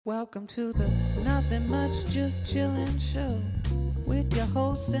Welcome to the Nothing Much Just Chillin' Show with your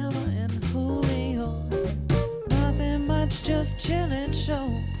hosts Emma and Julio. Nothing much, just chillin' show.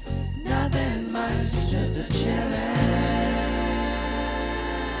 Nothing much, just a chillin'.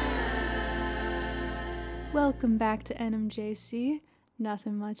 Welcome back to NMJC,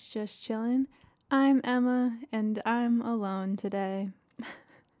 Nothing Much Just Chillin'. I'm Emma and I'm alone today.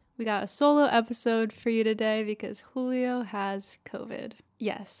 We got a solo episode for you today because Julio has COVID.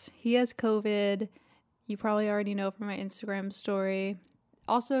 Yes, he has COVID. You probably already know from my Instagram story.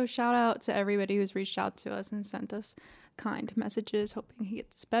 Also, shout out to everybody who's reached out to us and sent us kind messages, hoping he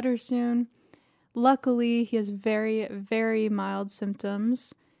gets better soon. Luckily, he has very, very mild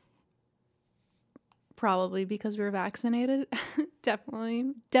symptoms. Probably because we're vaccinated.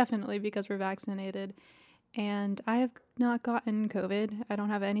 Definitely because we're vaccinated. And I have not gotten COVID. I don't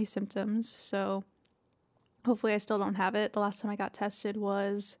have any symptoms, so hopefully I still don't have it. The last time I got tested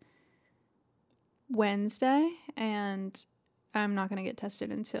was Wednesday, and I'm not going to get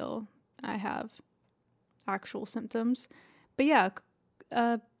tested until I have actual symptoms. But yeah,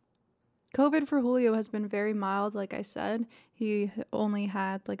 COVID for Julio has been very mild, like I said. He only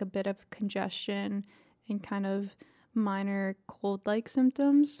had like a bit of congestion and kind of minor cold-like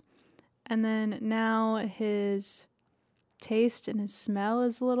symptoms. And then now his taste and his smell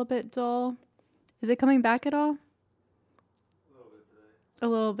is a little bit dull. Is it coming back at all? A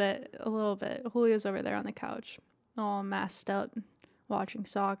little bit. Julio's over there on the couch, all masked up, watching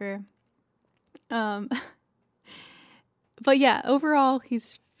soccer. But yeah, overall,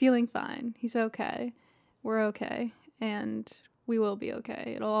 he's feeling fine. He's okay. We're okay. And we will be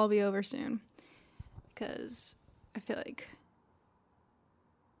okay. It'll all be over soon. Because I feel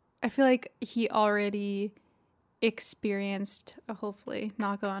like he already experienced, hopefully,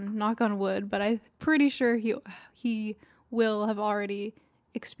 knock on wood, but I'm pretty sure he will have already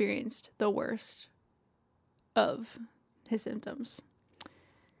experienced the worst of his symptoms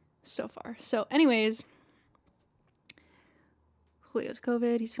so far. So anyways, Julio's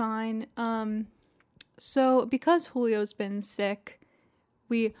COVID, he's fine. So because Julio's been sick,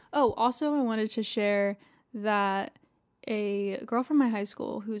 also I wanted to share that a girl from my high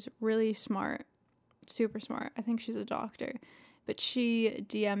school who's really smart, super smart, I think she's a doctor, but she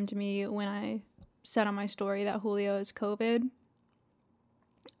DM'd me when I said on my story that Julio has COVID.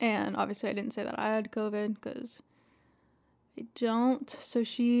 And obviously I didn't say that I had COVID because I don't. So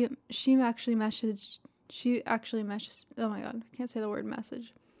she actually messaged, oh my god, I can't say the word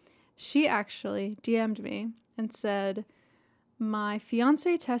message. She actually DM'd me and said, my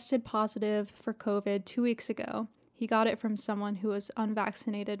fiance tested positive for COVID 2 weeks ago. He got it from someone who was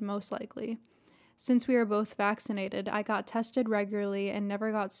unvaccinated, most likely. Since we are both vaccinated, I got tested regularly and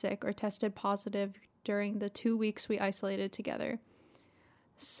never got sick or tested positive during the 2 weeks we isolated together.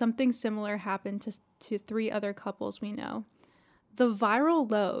 Something similar happened to 3 other couples we know. The viral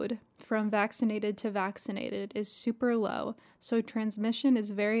load from vaccinated to vaccinated is super low, so transmission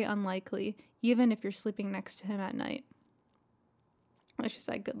is very unlikely, even if you're sleeping next to him at night. She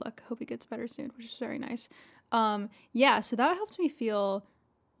said, good luck. Hope he gets better soon, which is very nice. So that helped me feel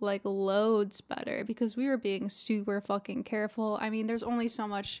like loads better because we were being super fucking careful. I mean, there's only so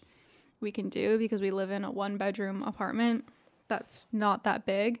much we can do because we live in a 1-bedroom apartment that's not that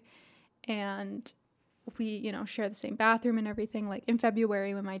big. And we, share the same bathroom and everything. Like in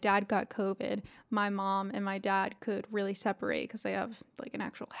February when my dad got COVID, my mom and my dad could really separate because they have like an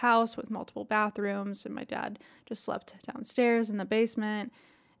actual house with multiple bathrooms, and my dad just slept downstairs in the basement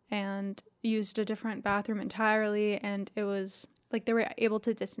and used a different bathroom entirely. And it was like they were able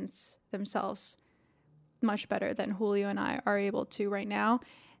to distance themselves much better than Julio and I are able to right now.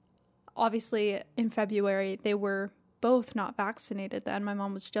 Obviously in February they were both not vaccinated then. My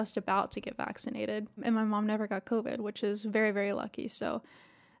mom was just about to get vaccinated, and my mom never got COVID, which is very, very lucky. So,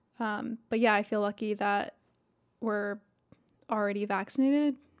 but yeah, I feel lucky that we're already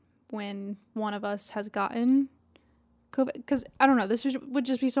vaccinated when one of us has gotten COVID, because I don't know, this would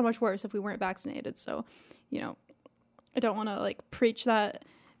just be so much worse if we weren't vaccinated. So, I don't want to like preach that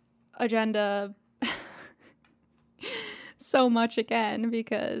agenda so much again,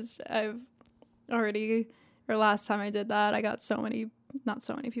 because last time I did that, I got I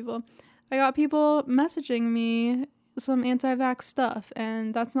got people messaging me some anti-vax stuff,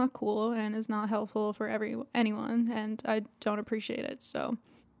 and that's not cool and is not helpful for anyone, and I don't appreciate it. So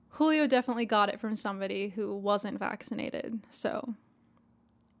Julio definitely got it from somebody who wasn't vaccinated. So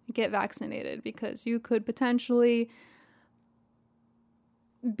get vaccinated, because you could potentially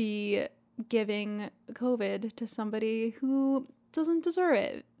be giving COVID to somebody who doesn't deserve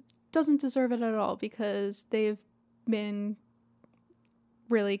it at all, because they've been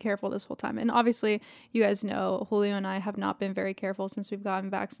really careful this whole time. And obviously, you guys know Julio and I have not been very careful since we've gotten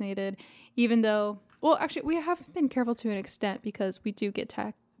vaccinated, even though, well, actually, we have been careful to an extent because we do get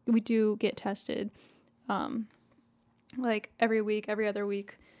tested like every week, every other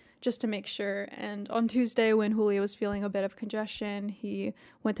week, just to make sure. And on Tuesday, when Julio was feeling a bit of congestion, he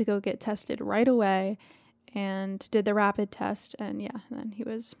went to go get tested right away and did the rapid test. And yeah, then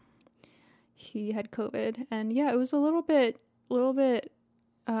he had COVID. And yeah, it was a little bit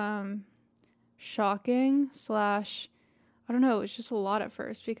shocking / I don't know, it was just a lot at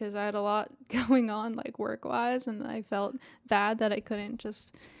first because I had a lot going on, like, work-wise, and I felt bad that I couldn't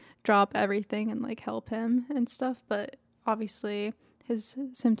just drop everything and, like, help him and stuff. But obviously his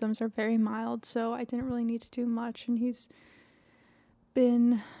symptoms are very mild, so I didn't really need to do much, and he's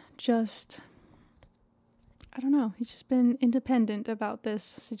been just, I don't know, he's just been independent about this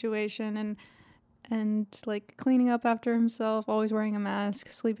situation and like cleaning up after himself, always wearing a mask,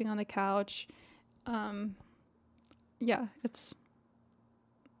 sleeping on the couch. Yeah, it's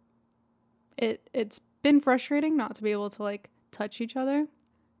been frustrating not to be able to, like, touch each other.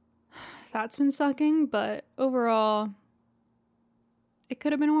 That's been sucking, but overall, it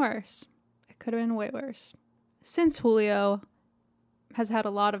could have been worse. It could have been way worse. Since Julio has had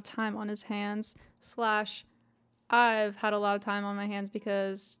a lot of time on his hands, / I've had a lot of time on my hands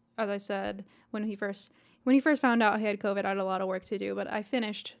because, as I said, when he first found out he had COVID, I had a lot of work to do, but I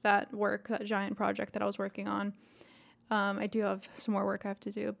finished that giant project that I was working on. I do have some more work I have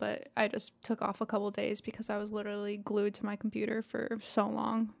to do, but I just took off a couple days because I was literally glued to my computer for so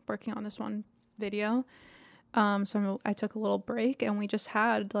long working on this one video. So I took a little break, and we just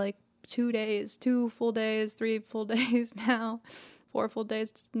had like 2 full days, 3 full days now, 4 full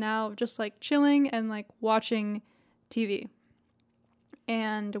days now, just like chilling and like watching TV.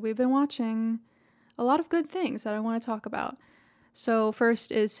 And we've been watching a lot of good things that I want to talk about. So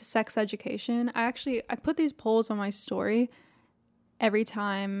first is sex education. I put these polls on my story every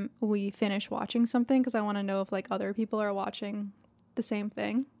time we finish watching something because I want to know if, like, other people are watching the same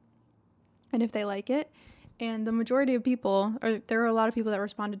thing and if they like it. And the majority of people, or there are a lot of people that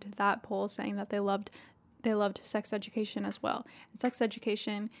responded to that poll saying that they loved sex education as well. And sex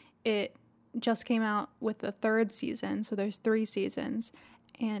education, it just came out with the 3rd season, so there's 3 seasons,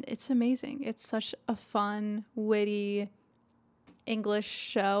 and it's amazing. It's such a fun, witty English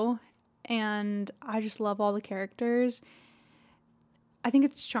show, and I just love all the characters. I think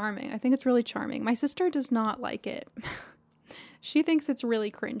it's charming. I think it's really charming. My sister does not like it. She thinks it's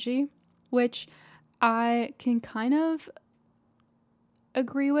really cringy, which I can kind of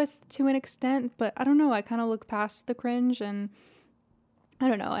agree with to an extent, but I don't know. I kind of look past the cringe, and I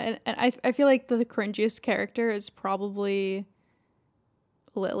don't know. And I feel like the cringiest character is probably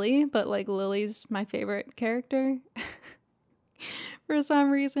Lily, but, like, Lily's my favorite character. For some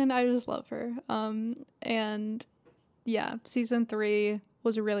reason, I just love her. And yeah, season 3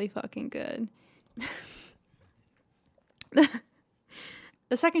 was really fucking good.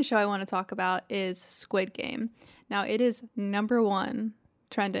 The second show I want to talk about is Squid Game. Now, it is #1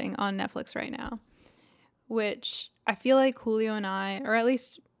 trending on Netflix right now, which I feel like Julio and I, or at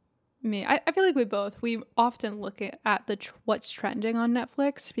least me, I feel like we often look at what's trending on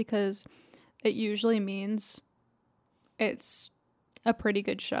Netflix because it usually means it's a pretty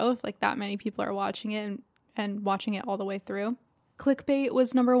good show if, like, that many people are watching it and watching it all the way through. Clickbait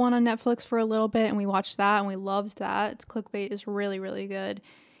was #1 on Netflix for a little bit, and we watched that and we loved that. Clickbait is really, really good.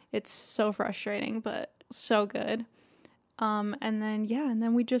 It's so frustrating, but so good. And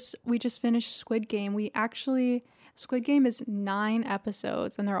then we just finished Squid Game. Squid Game is 9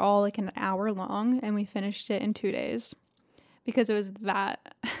 episodes, and they're all like an hour long, and we finished it in 2 days because it was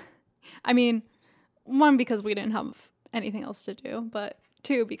that. I mean, 1, because we didn't have anything else to do, but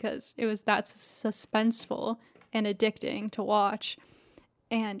 2, because it was that suspenseful and addicting to watch.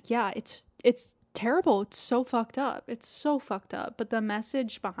 And yeah, it's terrible. It's so fucked up. But the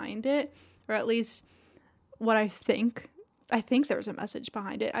message behind it, or at least what I think there's a message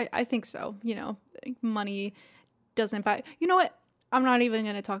behind it. I think so. You know, money doesn't buy. You know what? I'm not even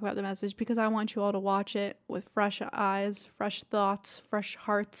going to talk about the message because I want you all to watch it with fresh eyes, fresh thoughts, fresh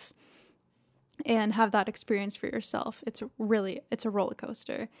hearts, and have that experience for yourself. It's a roller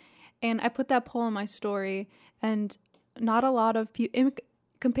coaster. And I put that poll on my story, and not a lot of people,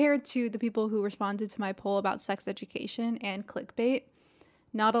 compared to the people who responded to my poll about sex education and clickbait,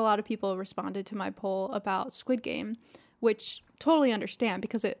 not a lot of people responded to my poll about Squid Game, which totally understand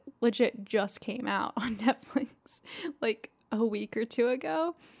because it legit just came out on Netflix like a week or 2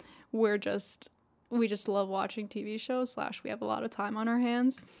 ago. We just love watching TV shows / we have a lot of time on our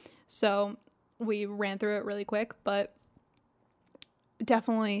hands. So we ran through it really quick, but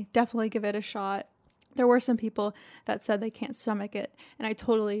definitely give it a shot. There were some people that said they can't stomach it, and I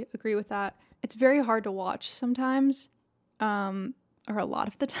totally agree with that. It's very hard to watch sometimes, or a lot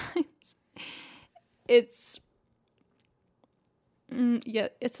of the times. It's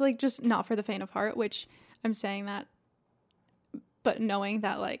it's like just not for the faint of heart, which I'm saying that, but knowing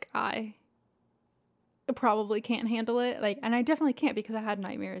that like I probably can't handle it, like, and I definitely can't because I had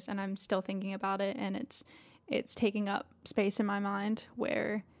nightmares and I'm still thinking about it, and it's taking up space in my mind,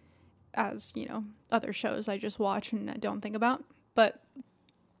 where as you know, other shows I just watch and I don't think about. But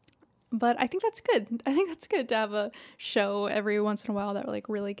I think that's good. I think that's good to have a show every once in a while that like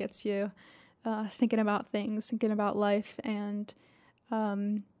really gets you thinking about things, thinking about life. And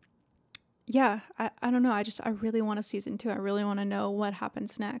yeah, I don't know. I really want a season 2. I really want to know what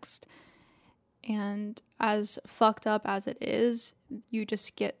happens next. And as fucked up as it is, you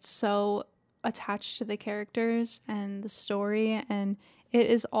just get so attached to the characters and the story, and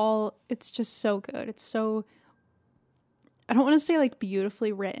it's just so good. It's so, I don't want to say like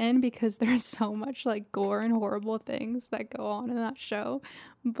beautifully written, because there's so much like gore and horrible things that go on in that show,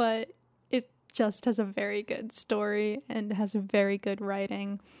 but it just has a very good story and has a very good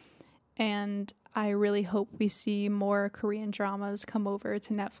writing. And I really hope we see more Korean dramas come over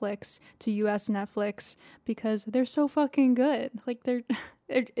to Netflix, to US Netflix, because they're so fucking good. Like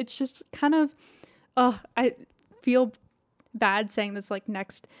it's just kind of, I feel bad saying this like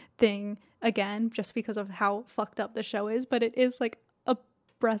next thing again, just because of how fucked up the show is, but it is like a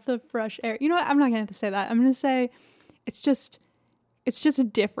breath of fresh air. You know what? I'm not going to say that. I'm going to say it's just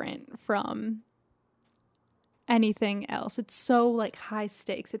different from anything else. It's so like high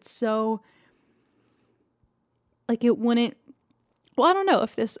stakes. It's so like it wouldn't, well, I don't know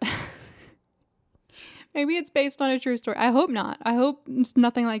if this maybe it's based on a true story. I hope not. I hope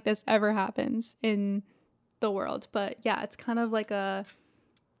nothing like this ever happens in the world. But yeah, it's kind of like a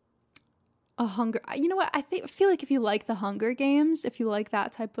Hunger, you know what, I feel like if you like the Hunger Games, if you like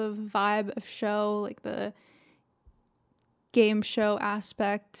that type of vibe of show, like the game show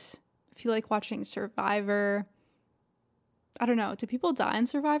aspect, if you like watching Survivor, I don't know, do people die in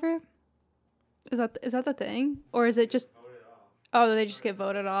Survivor? Is that the thing? Or is it just, oh, they just get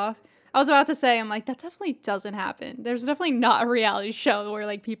voted off? I was about to say, I'm like, that definitely doesn't happen. There's definitely not a reality show where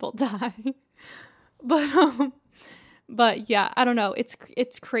like people die. But yeah, I don't know.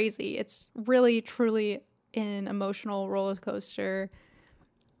 It's crazy. It's really, truly an emotional roller coaster.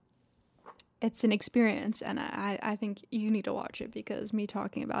 It's an experience, and I think you need to watch it, because me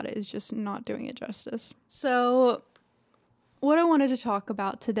talking about it is just not doing it justice. So what I wanted to talk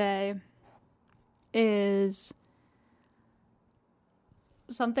about today is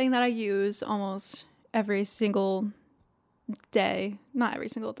something that I use almost every single day. Not every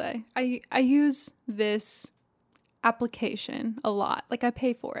single day. I use this application a lot. Like I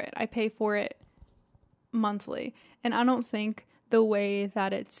pay for it monthly, and I don't think the way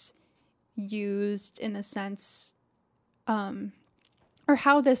that it's used in the sense or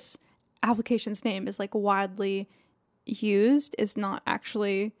how this application's name is like widely used is not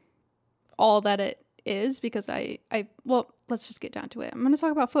actually all that it is, because I well, let's just get down to it. I'm going to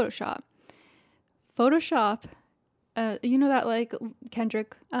talk about Photoshop. You know that like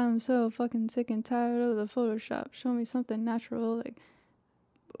Kendrick, I'm so fucking sick and tired of the Photoshop, show me something natural, like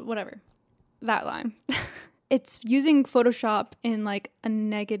whatever, that line. It's using Photoshop in like a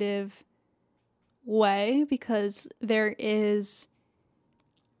negative way, because it's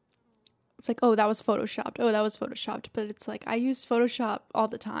like, oh, that was photoshopped, but it's like I use Photoshop all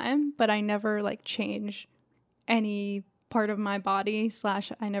the time, but I never like change any part of my body /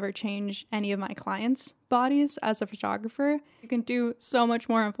 I never change any of my clients' bodies as a photographer. You can do so much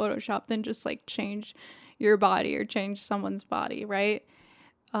more on Photoshop than just like change your body or change someone's body, right?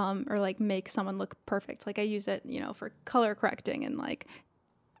 Or like make someone look perfect. Like I use it, you know, for color correcting and like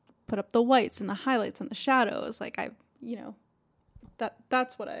put up the whites and the highlights and the shadows. Like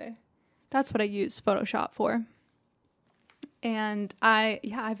that's what I use Photoshop for. And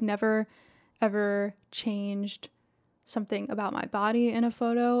I've never ever changed something about my body in a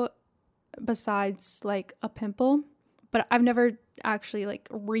photo besides like a pimple, but I've never actually like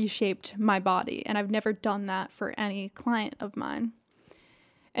reshaped my body, and I've never done that for any client of mine.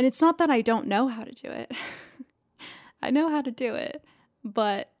 And it's not that I don't know how to do it. I know how to do it,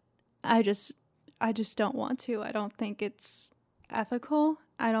 but I just don't want to. I don't think it's ethical.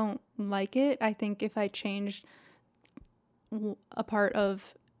 I don't like it. I think if I changed a part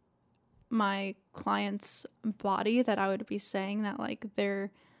of my client's body, that I would be saying that like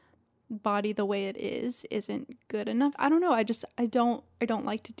their body the way it is isn't good enough. I don't know. I don't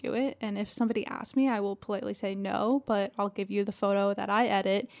like to do it. And if somebody asks me, I will politely say no, but I'll give you the photo that I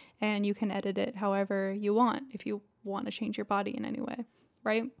edit and you can edit it however you want if you want to change your body in any way,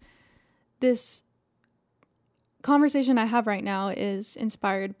 right? This conversation I have right now is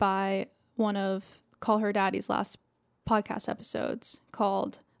inspired by one of Call Her Daddy's last podcast episodes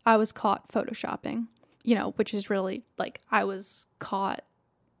called I Was Caught Photoshopping, which is really like I was caught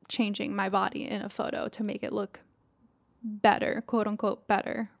changing my body in a photo to make it look better, quote unquote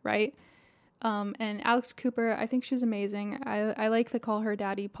better, right? And Alex Cooper, I think she's amazing. I like the Call Her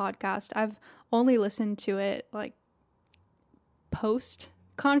Daddy podcast. I've only listened to it like post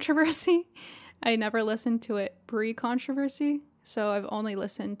controversy. I never listened to it pre-controversy. So I've only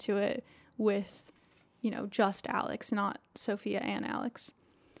listened to it with, just Alex, not Sophia and Alex.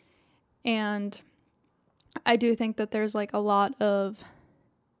 And I do think that there's like a lot of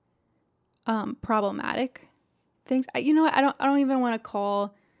problematic things. I don't even want to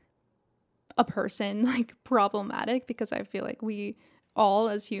call a person like problematic, because I feel like we all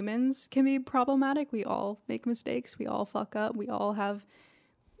as humans can be problematic. We all make mistakes. We all fuck up. We all have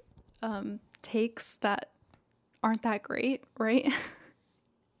takes that aren't that great, right?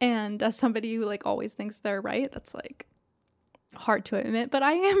 And as somebody who like always thinks they're right, that's like hard to admit, but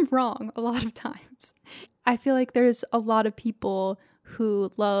I am wrong a lot of times. I feel like there's a lot of people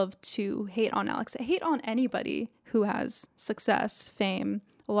who love to hate on Alex. I hate on anybody who has success, fame,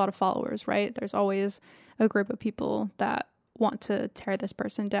 a lot of followers, right? There's always a group of people that want to tear this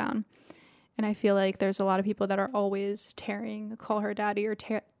person down. And I feel like there's a lot of people that are always Call Her Daddy or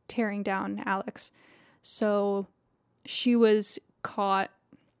tearing down Alex. So she was caught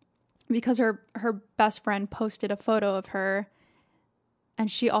because her best friend posted a photo of her, and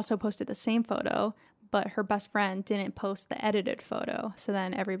she also posted the same photo, but her best friend didn't post the edited photo. So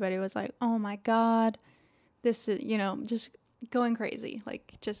then everybody was like, oh my God, this is, just going crazy,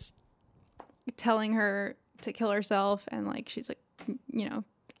 like just telling her to kill herself. And like, she's like,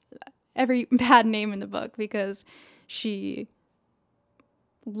 every bad name in the book because she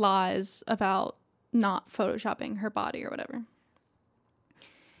lies about not photoshopping her body or whatever.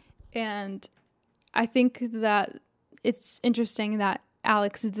 And I think that it's interesting that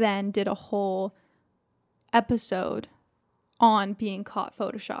Alex then did a whole episode on being caught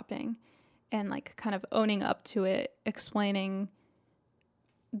photoshopping and like kind of owning up to it, explaining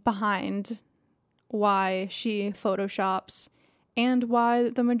behind why she photoshops and why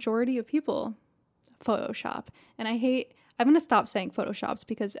the majority of people Photoshop. And I'm going to stop saying photoshops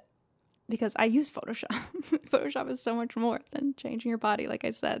because I use Photoshop. Photoshop is so much more than changing your body, like I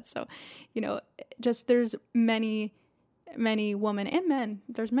said. So, just there's many women and men.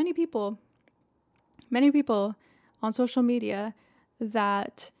 There's many people on social media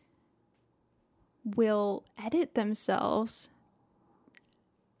that will edit themselves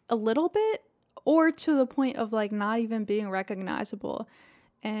a little bit or to the point of like not even being recognizable.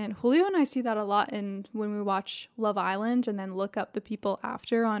 And Julio and I see that a lot when we watch Love Island and then look up the people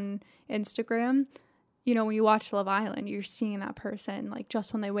after on Instagram. When you watch Love Island, you're seeing that person like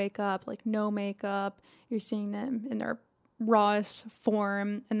just when they wake up, like no makeup. You're seeing them in their rawest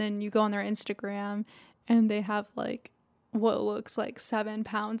form. And then you go on their Instagram and they have like what looks like 7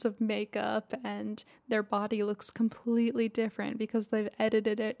 pounds of makeup and their body looks completely different because they've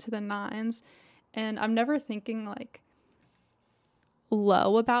edited it to the nines. And I'm never thinking like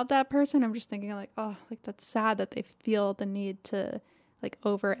low about that person. I'm just thinking like, oh, like that's sad that they feel the need to like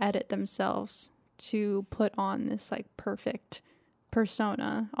over edit themselves to put on this like perfect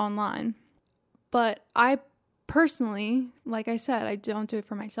persona online. But I personally, like I said, I don't do it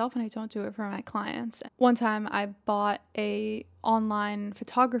for myself and I don't do it for my clients. One time I bought a online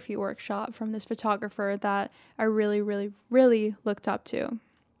photography workshop from this photographer that I really, really, really looked up to.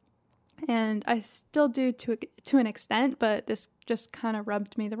 And I still do to an extent, but this just kind of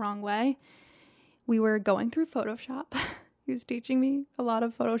rubbed me the wrong way. We were going through Photoshop. He was teaching me a lot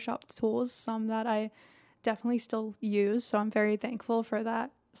of Photoshop tools, some that I definitely still use. So I'm very thankful for that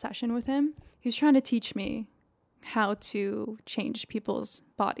session with him. He was trying to teach me how to change people's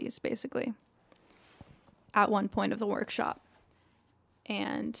bodies, basically, at one point of the workshop.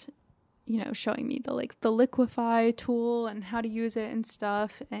 And showing me the Liquify tool and how to use it and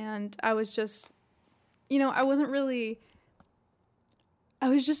stuff. And I was just, I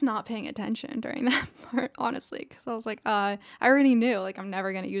was just not paying attention during that part, honestly, because I was like, I already knew, like, I'm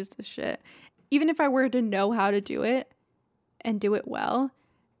never going to use this shit. Even if I were to know how to do it and do it well,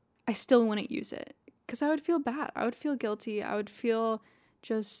 I still wouldn't use it because I would feel bad. I would feel guilty. I would feel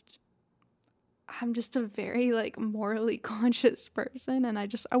just, I'm just a very like morally conscious person, and I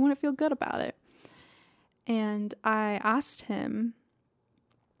want to feel good about it. And I asked him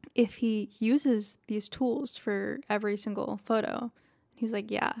if he uses these tools for every single photo. He was like,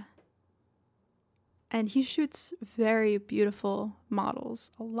 yeah. And he shoots very beautiful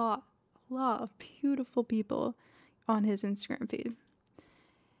models, a lot of beautiful people on his Instagram feed.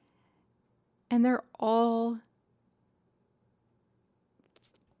 And they're all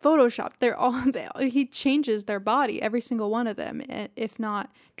Photoshopped. He changes their body, every single one of them, if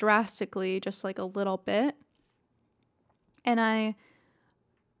not drastically, just like a little bit. And I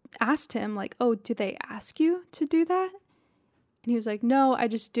asked him, like, oh, do they ask you to do that? And he was like, no, I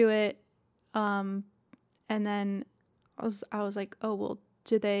just do it. And then I was like, oh, well,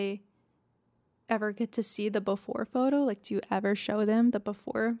 do they ever get to see the before photo? Like, do you ever show them the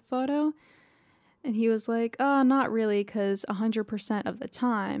before photo? And he was like, oh, not really, because 100% of the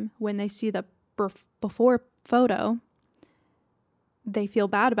time when they see the before photo, they feel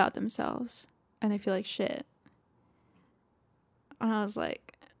bad about themselves and they feel like shit. And I was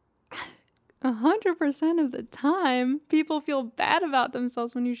like, 100% of the time, people feel bad about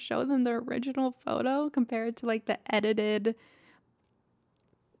themselves when you show them the original photo compared to like the edited,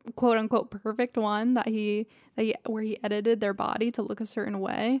 quote unquote, perfect one where he edited their body to look a certain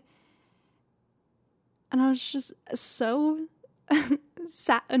way. And I was just so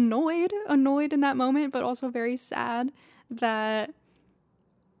annoyed in that moment, but also very sad that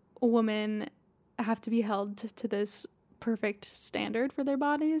women have to be held to this perfect standard for their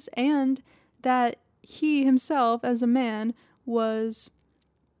bodies, and that he himself as a man was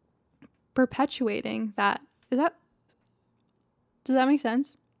perpetuating that. Does that make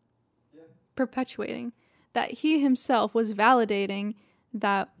sense? Yeah. Perpetuating that he himself was validating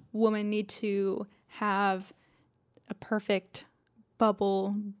that women need to have a perfect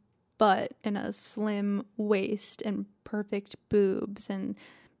bubble butt and a slim waist and perfect boobs, and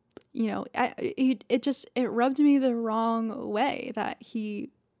you know, it rubbed me the wrong way that he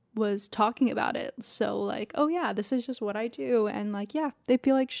was talking about it. So like, oh yeah, this is just what I do, and like, yeah, they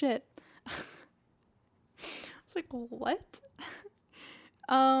feel like shit. I was like, what?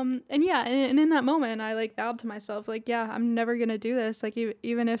 And yeah, and in that moment, I like vowed to myself, like, yeah, I'm never gonna do this. Like,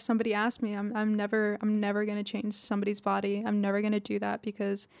 even if somebody asked me, I'm never gonna change somebody's body. I'm never gonna do that,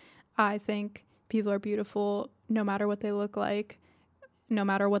 because I think people are beautiful no matter what they look like, no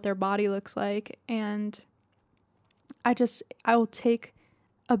matter what their body looks like, and I will take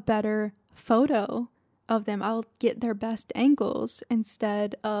a better photo of them. I'll get their best angles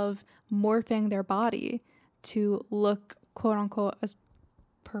instead of morphing their body to look, quote unquote, as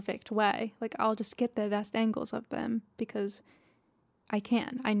perfect way. Like, I'll just get the best angles of them because I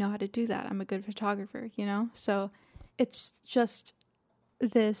know how to do that. I'm a good photographer, you know? So it's just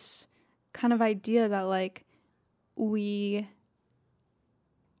this kind of idea that like we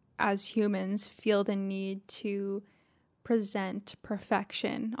as humans feel the need to present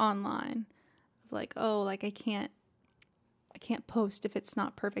perfection online. Like, oh, like I can't post if it's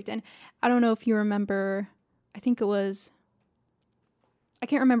not perfect. And I don't know if you remember, I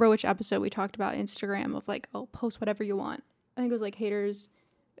can't remember which episode we talked about Instagram of like, oh, post whatever you want. I think it was like haters,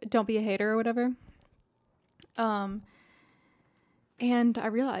 don't be a hater or whatever. And I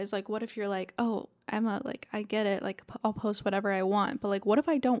realized, like, what if you're like, oh, Emma, like, I get it, like, I'll post whatever I want, but like, what if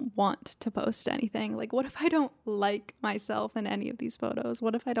I don't want to post anything? Like, what if I don't like myself in any of these photos?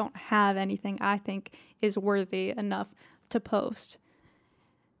 What if I don't have anything I think is worthy enough to post?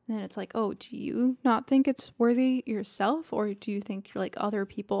 And then it's like, oh, do you not think it's worthy yourself? Or do you think like other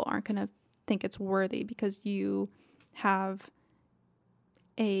people aren't going to think it's worthy because you have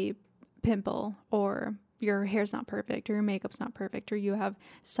a pimple, or your hair's not perfect, or your makeup's not perfect, or you have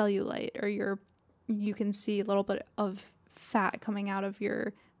cellulite, or you can see a little bit of fat coming out of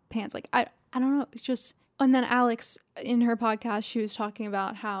your pants? Like, I don't know. It's just, and then Alex in her podcast, she was talking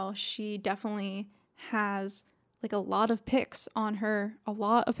about how she definitely has like a lot of pictures on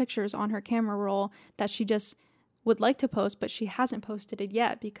her camera roll that she just would like to post, but she hasn't posted it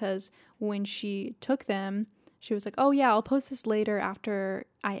yet, because when she took them, she was like, oh yeah, I'll post this later after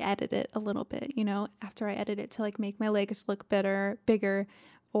I edit it a little bit, you know, after I edit it to like make my legs look bigger,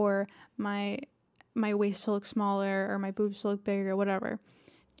 or my waist to look smaller, or my boobs to look bigger, whatever.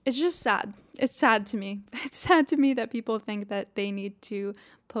 It's just sad. It's sad to me. It's sad to me that people think that they need to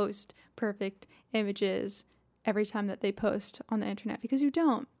post perfect images every time that they post on the internet, because you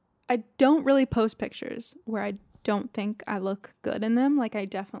don't. I don't really post pictures where I don't think I look good in them. Like, I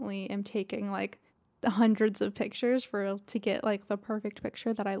definitely am taking like the hundreds of pictures to get like the perfect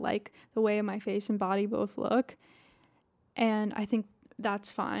picture that I like the way my face and body both look. And I think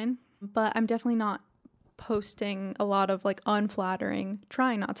that's fine. But I'm definitely not posting a lot of like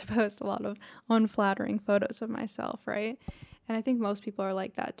trying not to post a lot of unflattering photos of myself, right? And I think most people are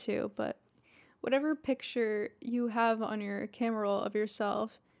like that too. But whatever picture you have on your camera roll of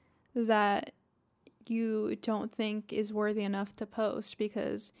yourself that you don't think is worthy enough to post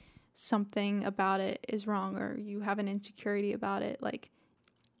because something about it is wrong or you have an insecurity about it, like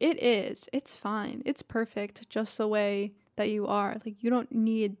it's fine. It's perfect just the way that you are. Like, you don't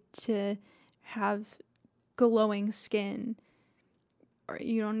need to have glowing skin, or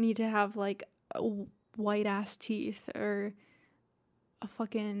you don't need to have like white ass teeth or a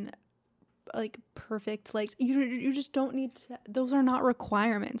fucking like perfect legs. You just don't need to. Those are not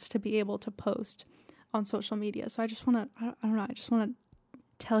requirements to be able to post on social media. So I just want to I don't know, I just want to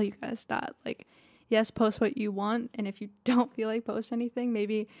tell you guys that, like, yes, post what you want, and if you don't feel like post anything,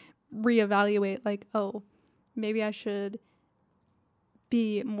 maybe reevaluate, like, oh, maybe I should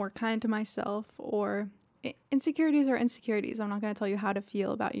be more kind to myself. Or insecurities are insecurities. I'm not going to tell you how to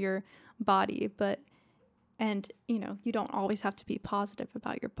feel about your body, and you don't always have to be positive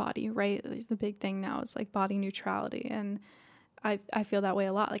about your body, right? The big thing now is like body neutrality, and I feel that way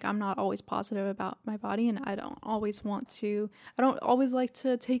a lot. Like, I'm not always positive about my body, and I don't always like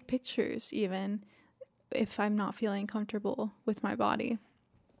to take pictures, even if I'm not feeling comfortable with my body.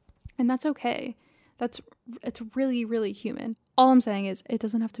 And that's okay. It's really, really human. All I'm saying is it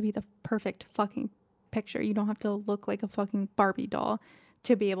doesn't have to be the perfect fucking picture. You don't have to look like a fucking Barbie doll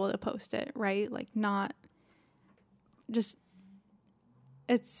to be able to post it, right? Like,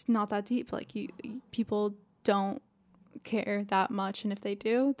 it's not that deep. Like, people don't care that much, and if they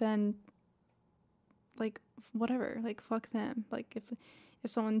do, then like, whatever, like, fuck them. Like, if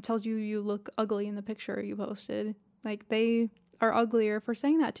someone tells you you look ugly in the picture you posted, like, they are uglier for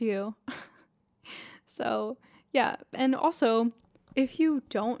saying that to you. So yeah. And also, if you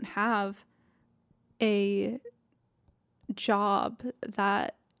don't have a job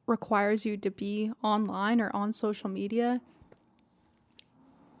that requires you to be online or on social media,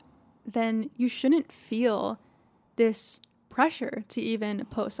 then you shouldn't feel this pressure to even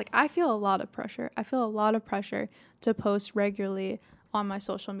post. Like, I feel a lot of pressure. I feel a lot of pressure to post regularly on my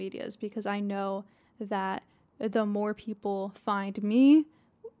social medias, because I know that the more people find me,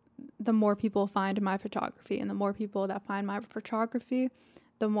 the more people find my photography, and the more people that find my photography,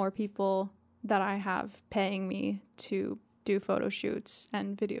 the more people that I have paying me to do photo shoots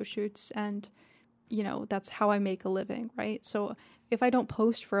and video shoots, and that's how I make a living, right? So if I don't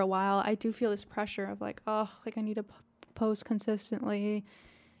post for a while, I do feel this pressure of like, oh, like, I need to post consistently.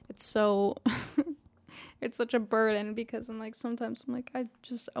 It's so it's such a burden, because sometimes I'm like, I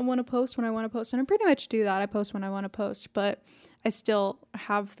want to post when I want to post, and I pretty much do that. I post when I want to post, but I still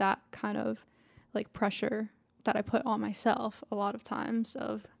have that kind of like pressure that I put on myself a lot of times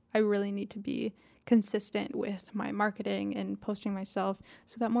of, I really need to be consistent with my marketing and posting myself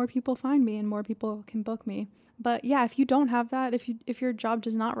so that more people find me and more people can book me. But yeah, if you don't have that, if your job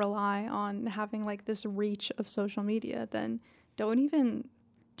does not rely on having like this reach of social media, then don't even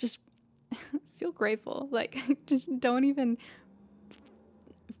just feel grateful. Like, just don't even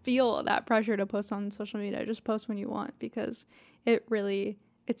feel that pressure to post on social media. Just post when you want, because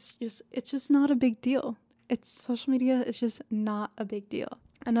it's just not a big deal. Social media is just not a big deal.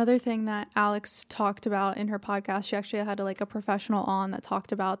 Another thing that Alex talked about in her podcast, she actually had a professional on that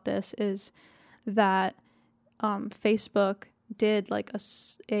talked about this, is that Facebook did like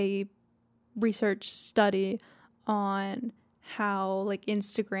a research study on how like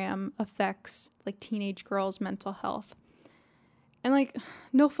Instagram affects like teenage girls' mental health. And like,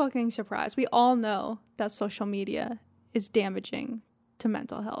 no fucking surprise, we all know that social media is damaging to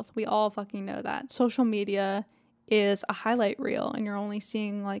mental health. We all fucking know that. Social media is a highlight reel, and you're only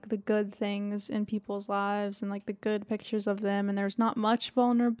seeing like the good things in people's lives and like the good pictures of them, and there's not much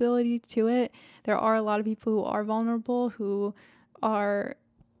vulnerability to it. There are a lot of people who are vulnerable, who are,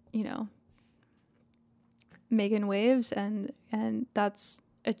 making waves, and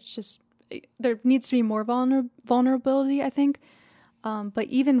there needs to be more vulnerability, I think. But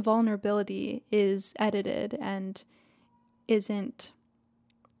even vulnerability is edited and isn't,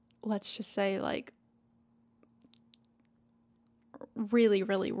 let's just say, like, really,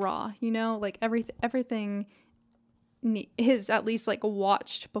 really raw, like everything is at least like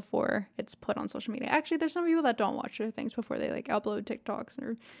watched before it's put on social media. Actually, there's some people that don't watch their things before they like upload TikToks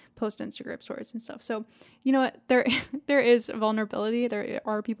or post Instagram stories and stuff. So you know what, there is vulnerability. There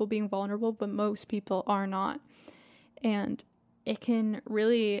are people being vulnerable, but most people are not, and it can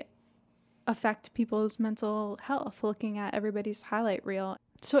really affect people's mental health looking at everybody's highlight reel.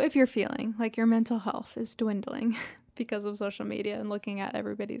 So if you're feeling like your mental health is dwindling because of social media and looking at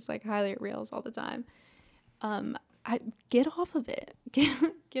everybody's like highlight reels all the time. I get off of it.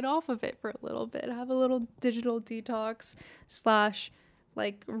 Get off of it for a little bit. Have a little digital detox /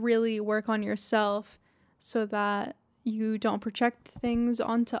 like really work on yourself so that you don't project things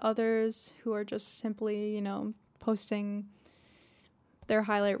onto others who are just simply, you know, posting their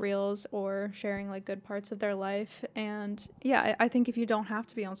highlight reels or sharing like good parts of their life. And yeah, I think if you don't have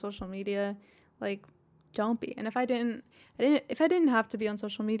to be on social media, like don't be. And if I didn't have to be on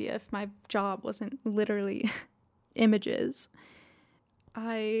social media, if my job wasn't literally images,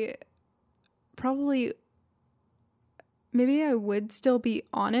 I probably, maybe I would still be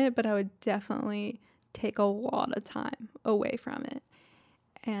on it, but I would definitely take a lot of time away from it.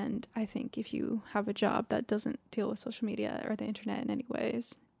 And I think if you have a job that doesn't deal with social media or the internet in any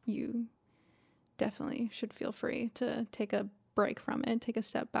ways, you definitely should feel free to take a break from it, take a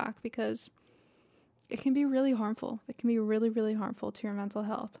step back, because it can be really harmful. It can be really, really harmful to your mental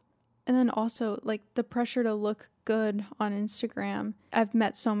health. And then also, like, the pressure to look good on Instagram. I've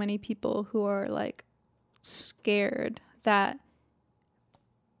met so many people who are, like, scared that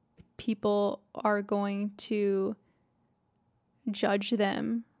people are going to judge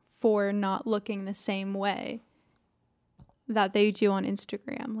them for not looking the same way that they do on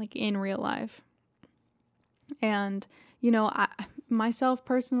Instagram, like, in real life. And, you know, myself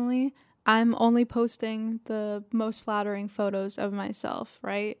personally, I'm only posting the most flattering photos of myself,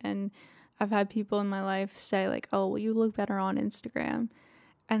 right? And I've had people in my life say like, oh, well, you look better on Instagram.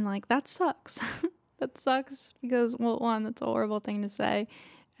 And like, that sucks. That sucks because, well, one, that's a horrible thing to say.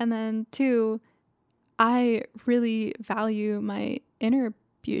 And then two, I really value my inner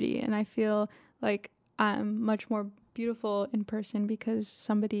beauty. And I feel like I'm much more beautiful in person because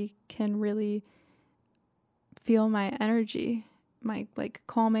somebody can really feel my energy, my like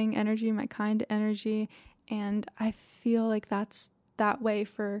calming energy, my kind energy. And I feel like that's that way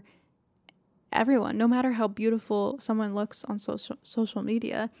for everyone, no matter how beautiful someone looks on social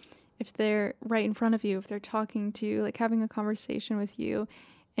media. If they're right in front of you, if they're talking to you, like having a conversation with you,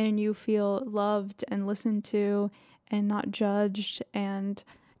 and you feel loved and listened to and not judged and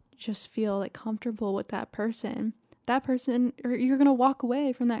just feel like comfortable with that person, or you're going to walk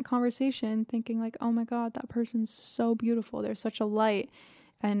away from that conversation thinking like, oh my God, that person's so beautiful. They're such a light.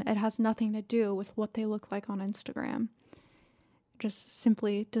 And it has nothing to do with what they look like on Instagram. It just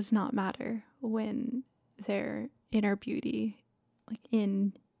simply does not matter when their inner beauty, like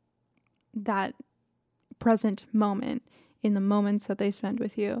in that present moment, in the moments that they spend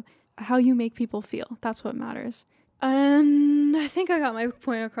with you, how you make people feel. That's what matters. And I think I got my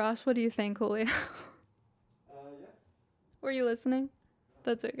point across. What do you think, Julio? Yeah. Were you listening?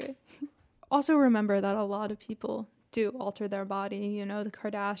 That's okay. Also remember that a lot of people do alter their body, you know, the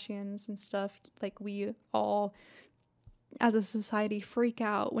Kardashians and stuff. Like, we all, as a society, freak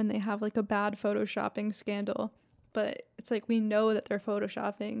out when they have like a bad photoshopping scandal. But it's like, we know that they're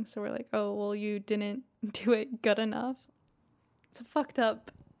photoshopping, so we're like, oh, well, you didn't do it good enough. It's a fucked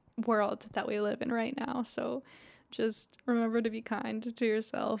up world that we live in right now. So just remember to be kind to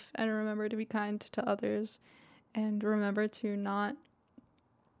yourself and remember to be kind to others, and remember to not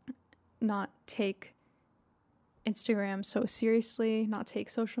take Instagram so seriously, not take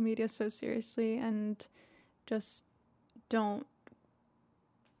social media so seriously, and just don't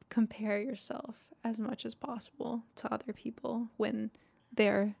compare yourself as much as possible to other people when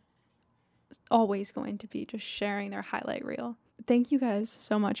they're always going to be just sharing their highlight reel. Thank you guys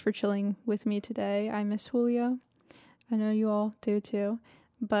so much for chilling with me today. I miss Julio. I know you all do too,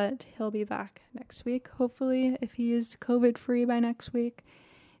 but he'll be back next week, hopefully, if he is COVID-free by next week.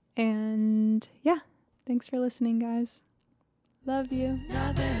 And yeah, thanks for listening, guys. Love you.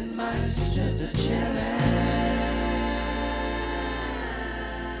 Nothing much, just a chillin'.